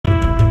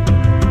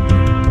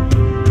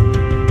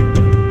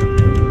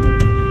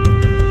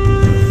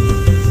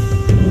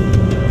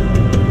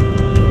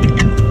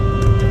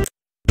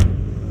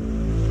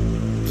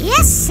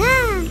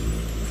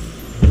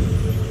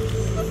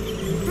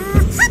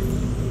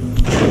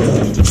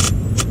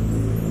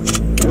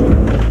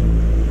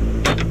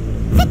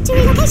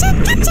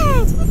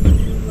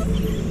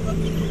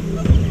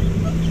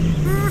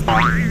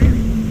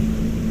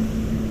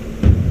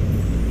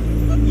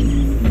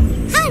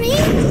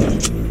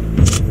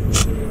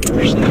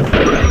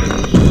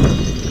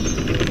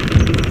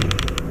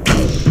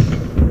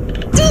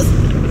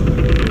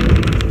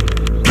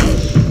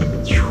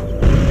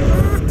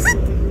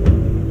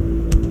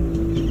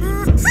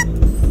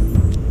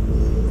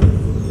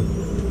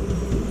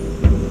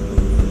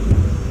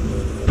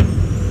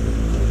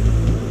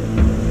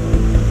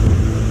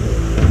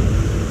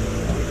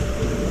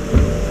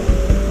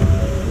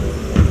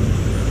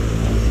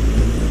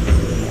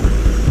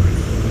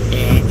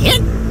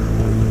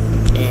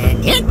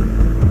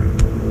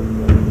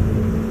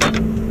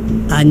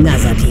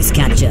Another piece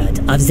captured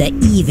of the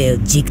evil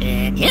jig.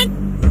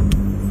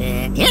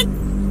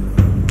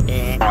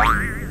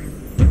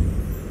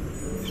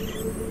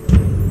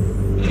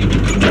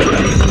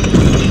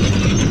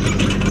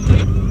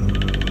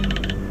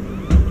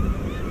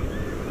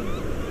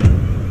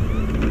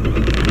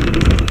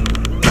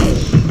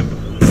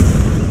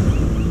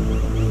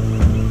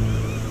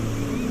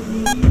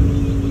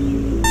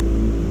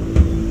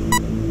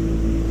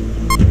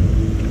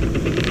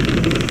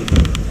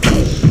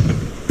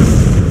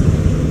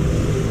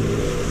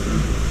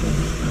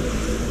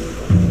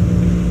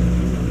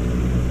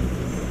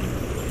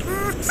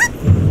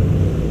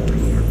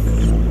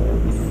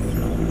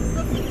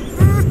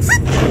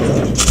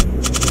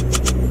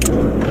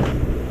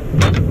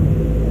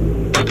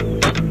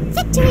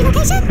 Victory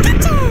location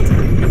captured!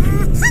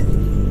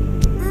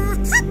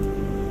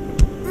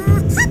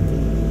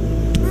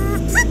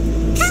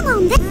 Come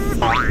on then!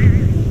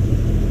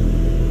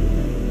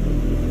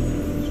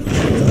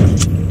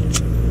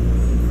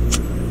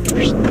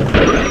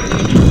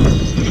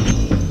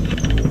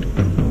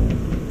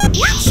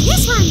 Watch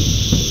this one!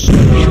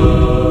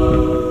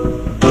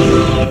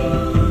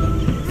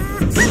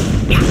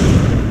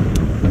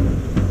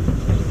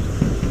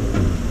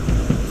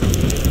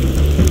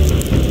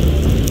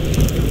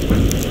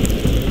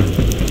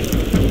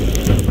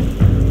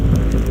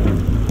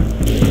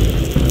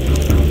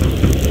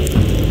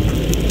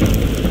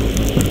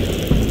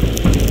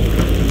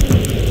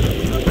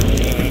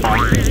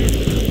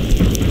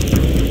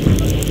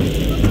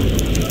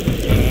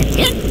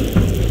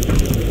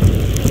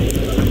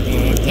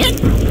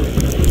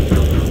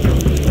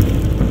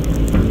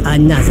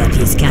 Another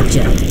piece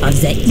captured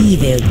of the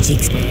evil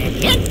jigs.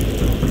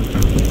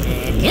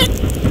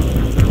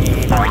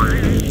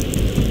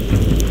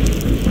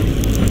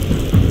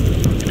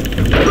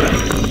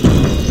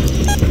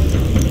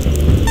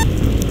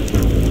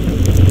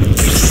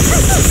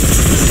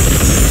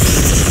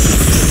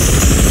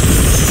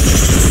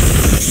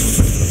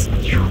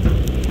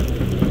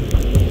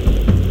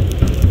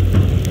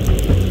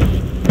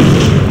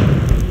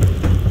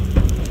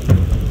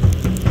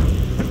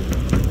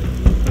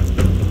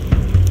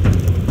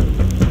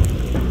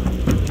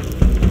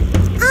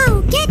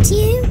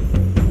 You.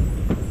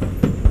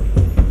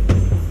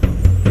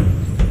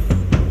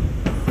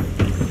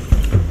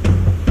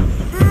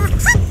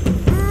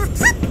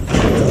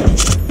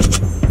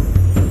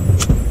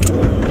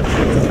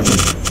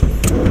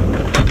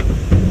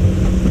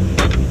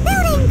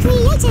 Building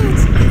created.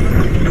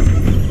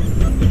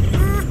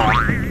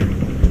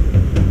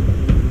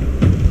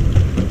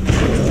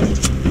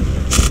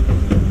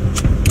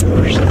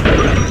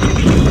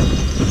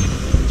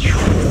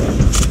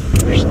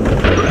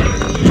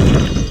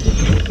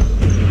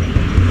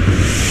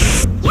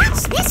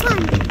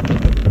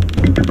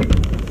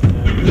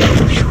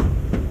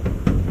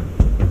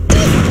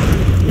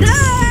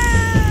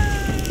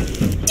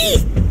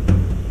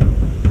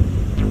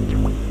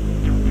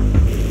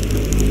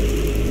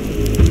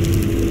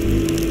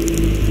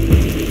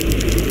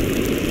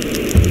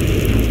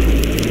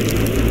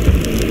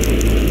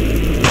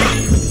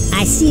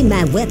 I see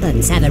my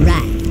weapons have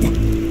arrived.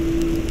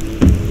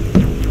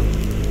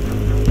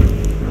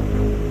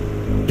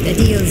 The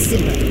deal's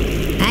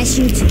simple. I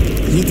shoot,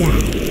 you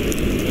die.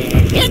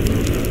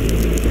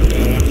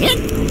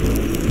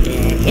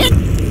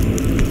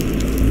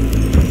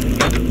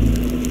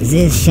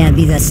 This shall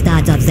be the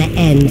start of the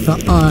end for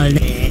all.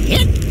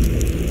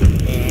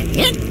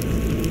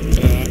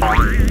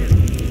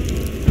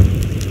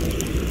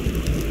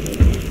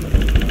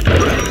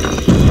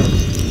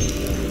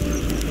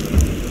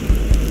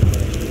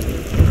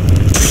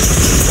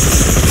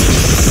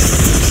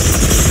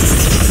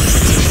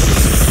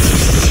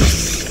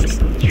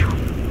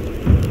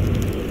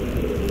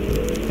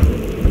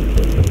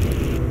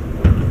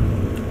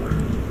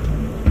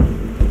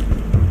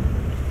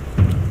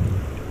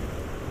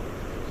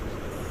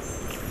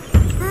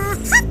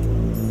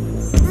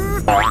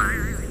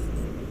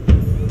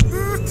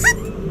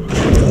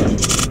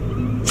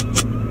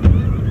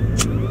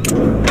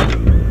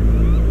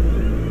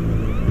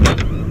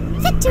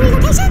 Victory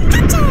location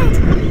captured!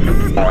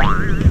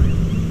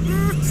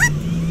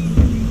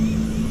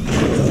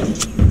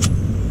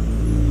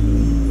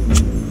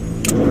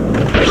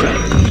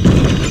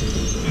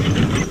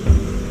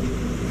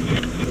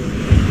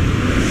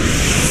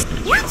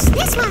 Watch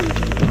this one!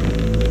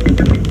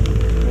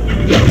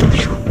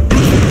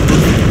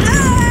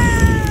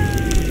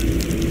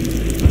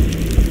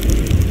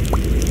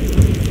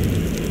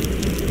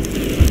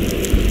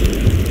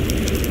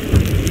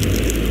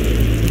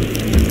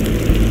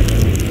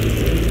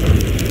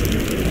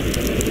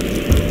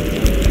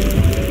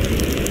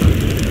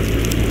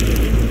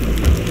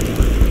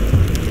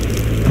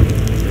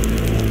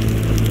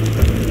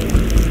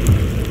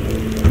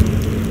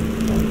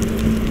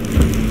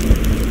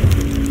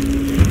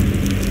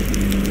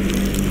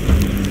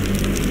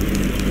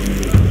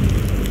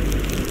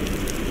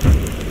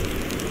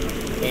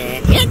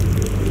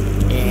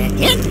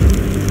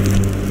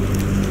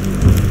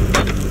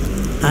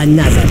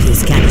 Another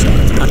piece captured.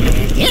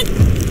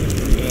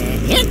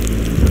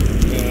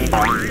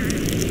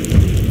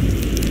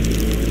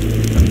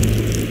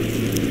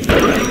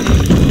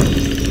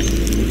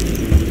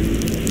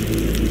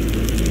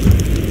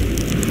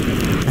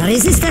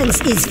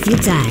 This is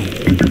futile.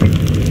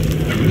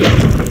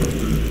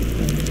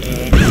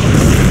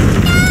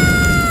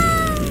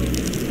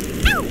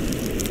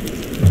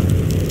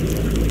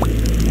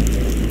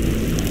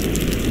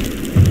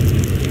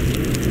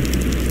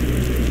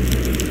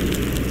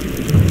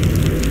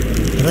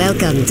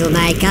 Welcome to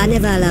my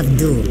carnival of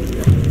doom.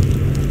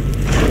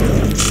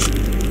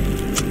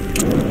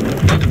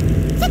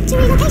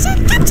 Victory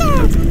location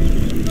captured!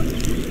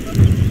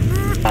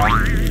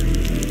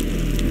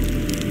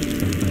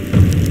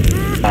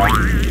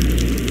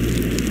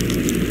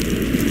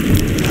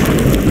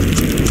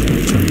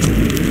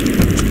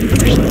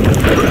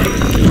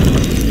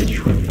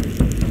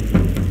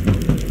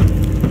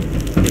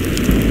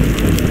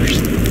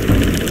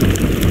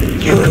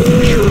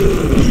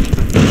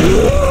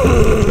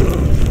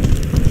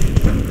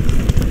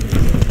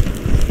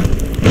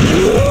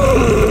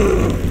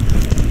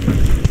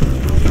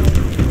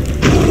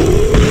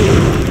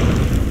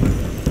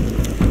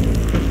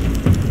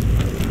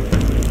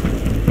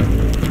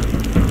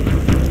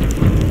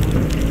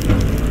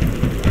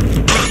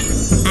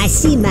 I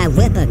see my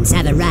weapons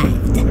have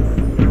arrived.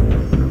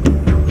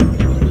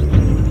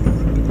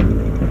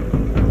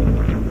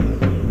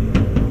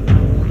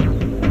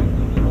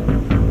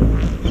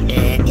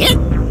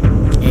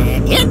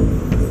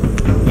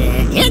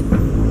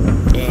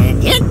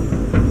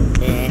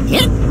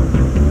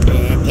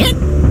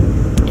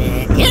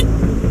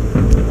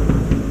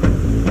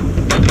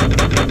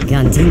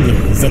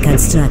 Continue the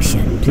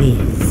construction,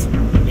 please.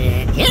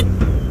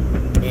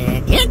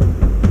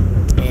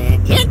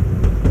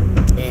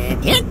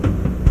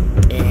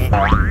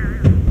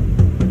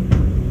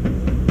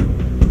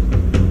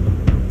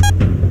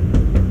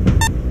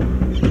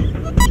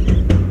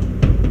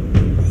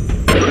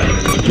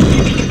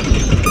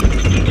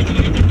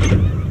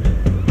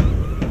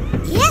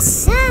 Yes,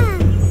 sir!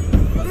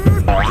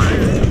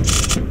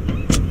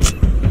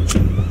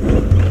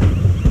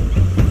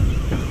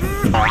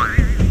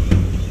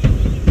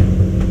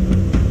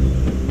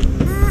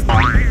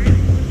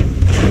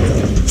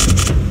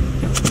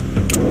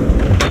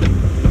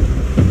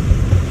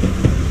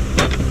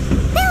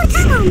 Bill,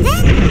 come on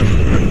then!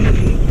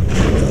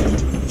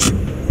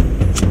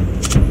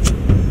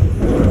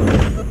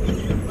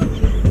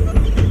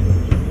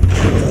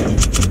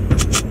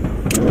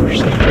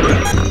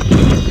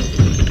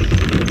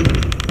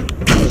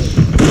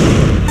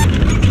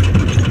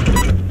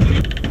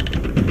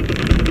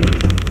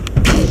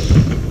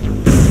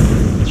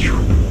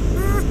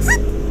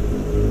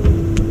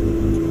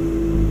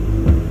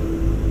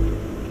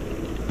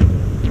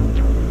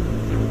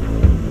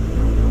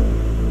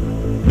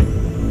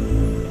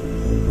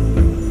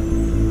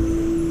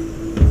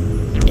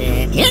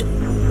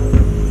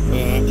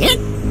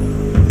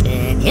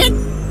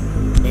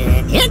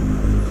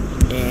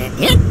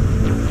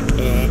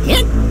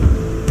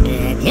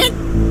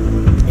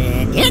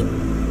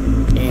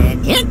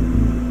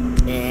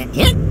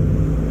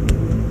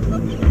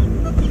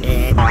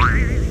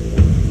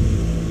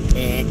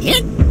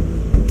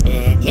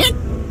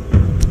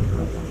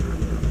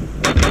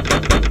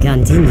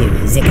 Continue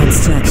the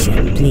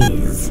construction,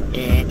 please.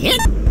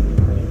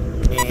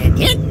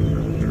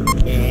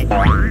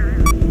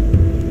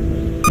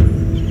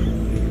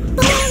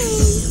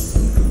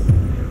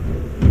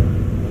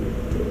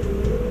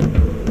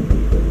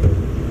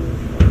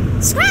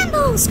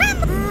 Scramble!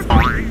 Scramble!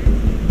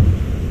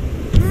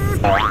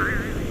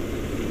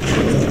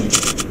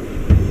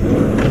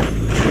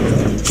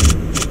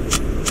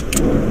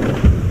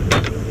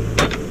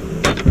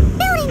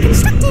 Building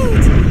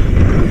constructed!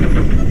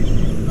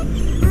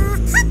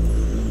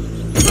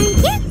 Thank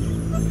you!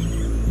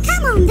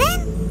 Come on then!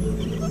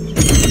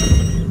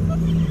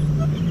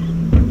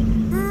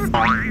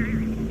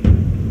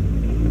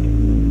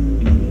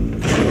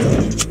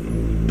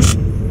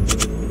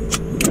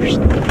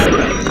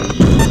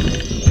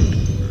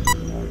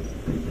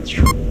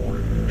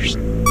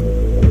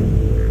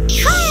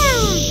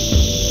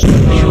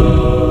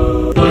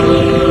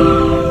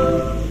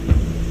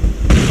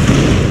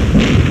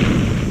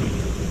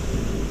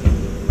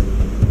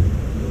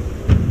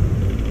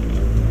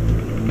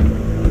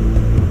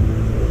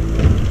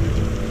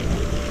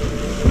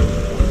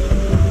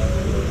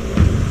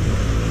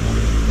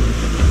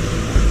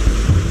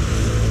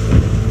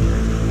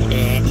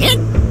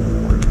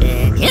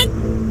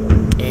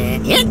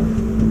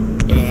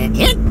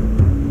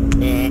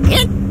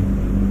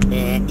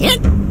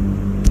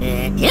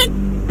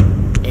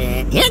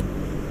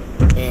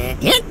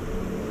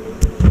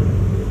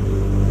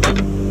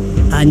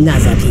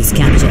 Another piece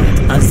captured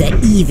of the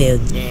evil.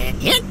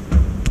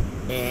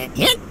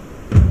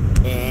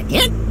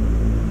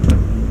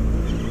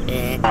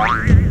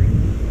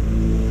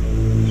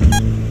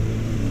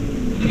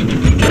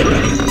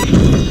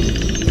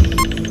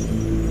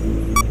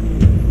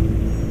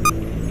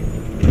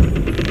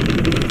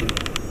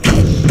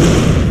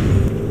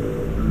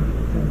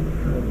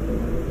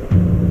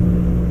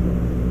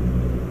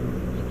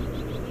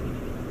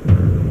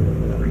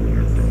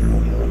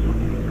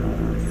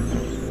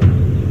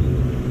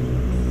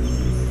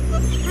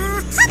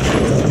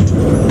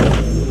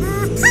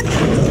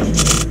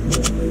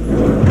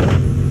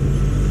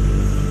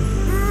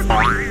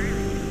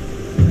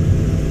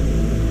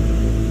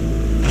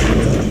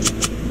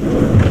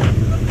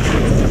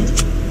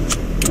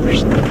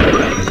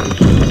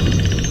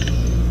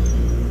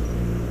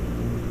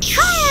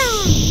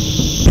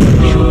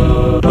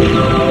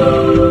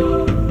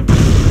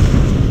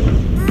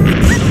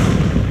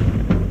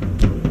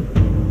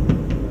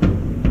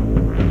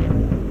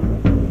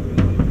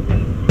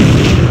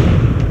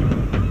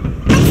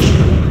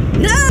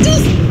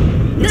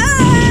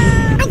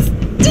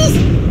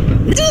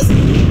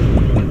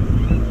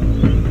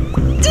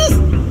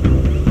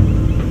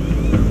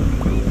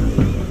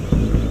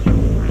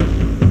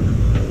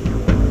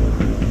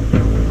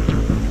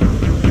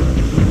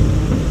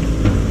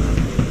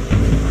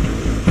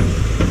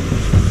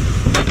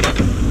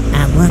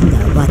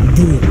 What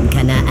doom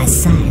can I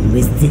assign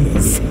with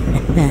this?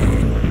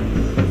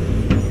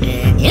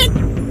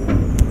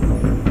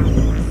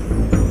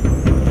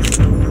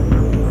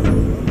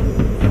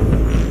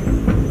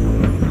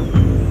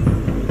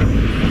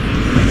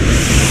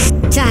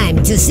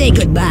 Time to say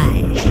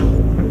goodbye.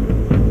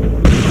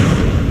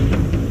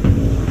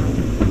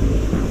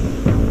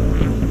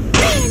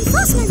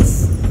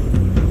 Reinforcements!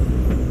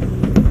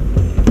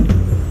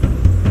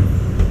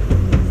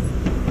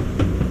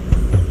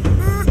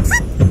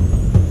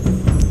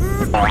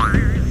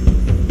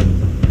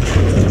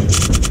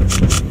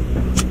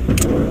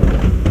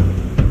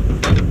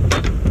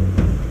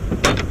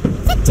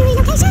 Victory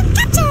location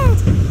captured!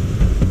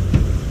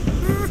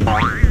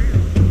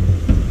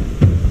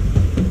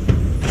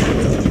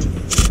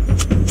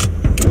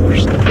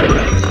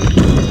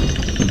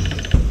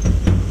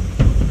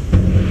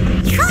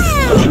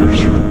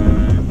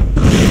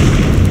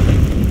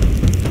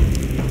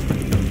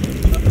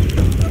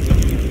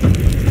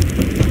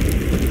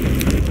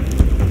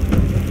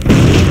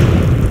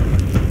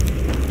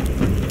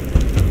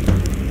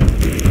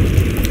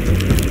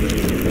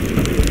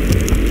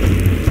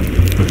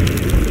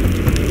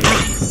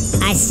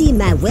 I see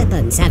my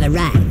weapons have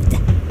arrived.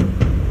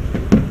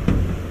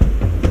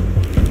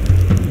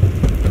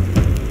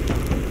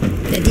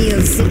 The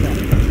deal's simple.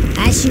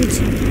 I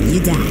shoot, you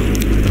die.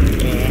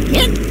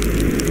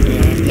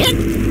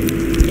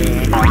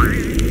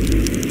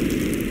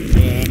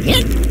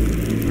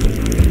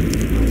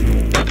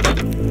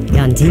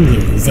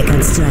 Continue the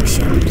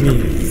construction,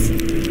 please.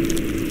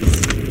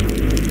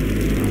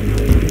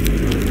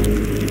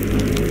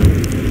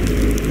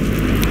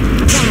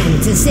 Time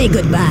to say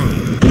goodbye.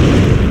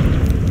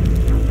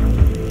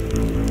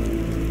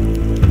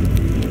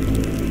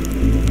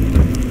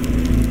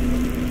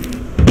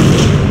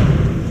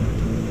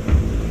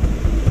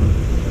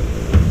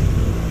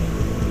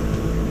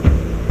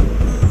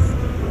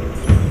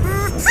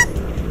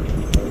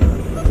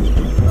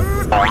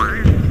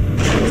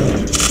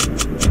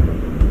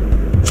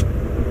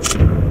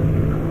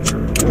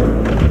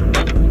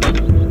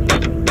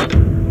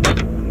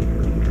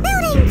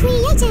 Building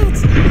created!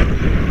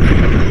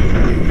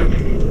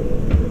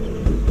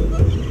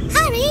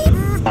 Hurry!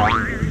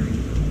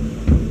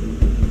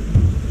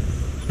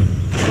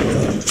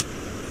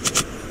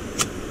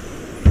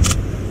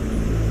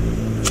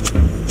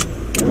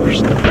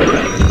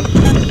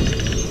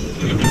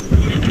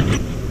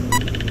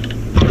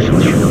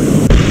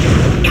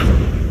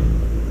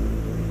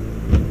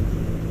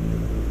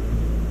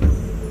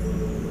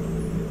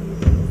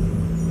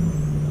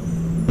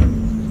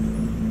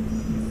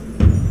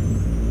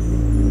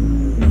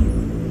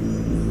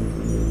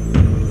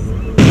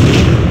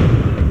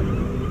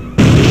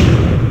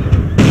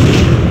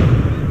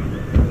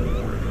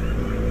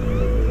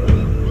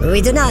 We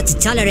do not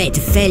tolerate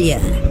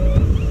failure.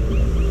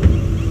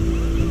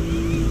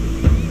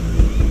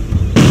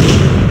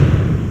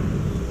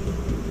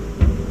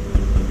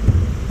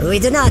 We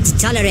do not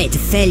tolerate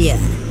failure.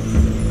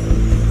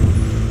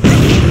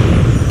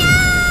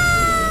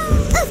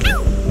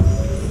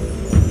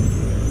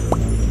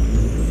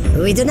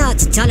 We do not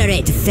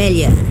tolerate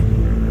failure.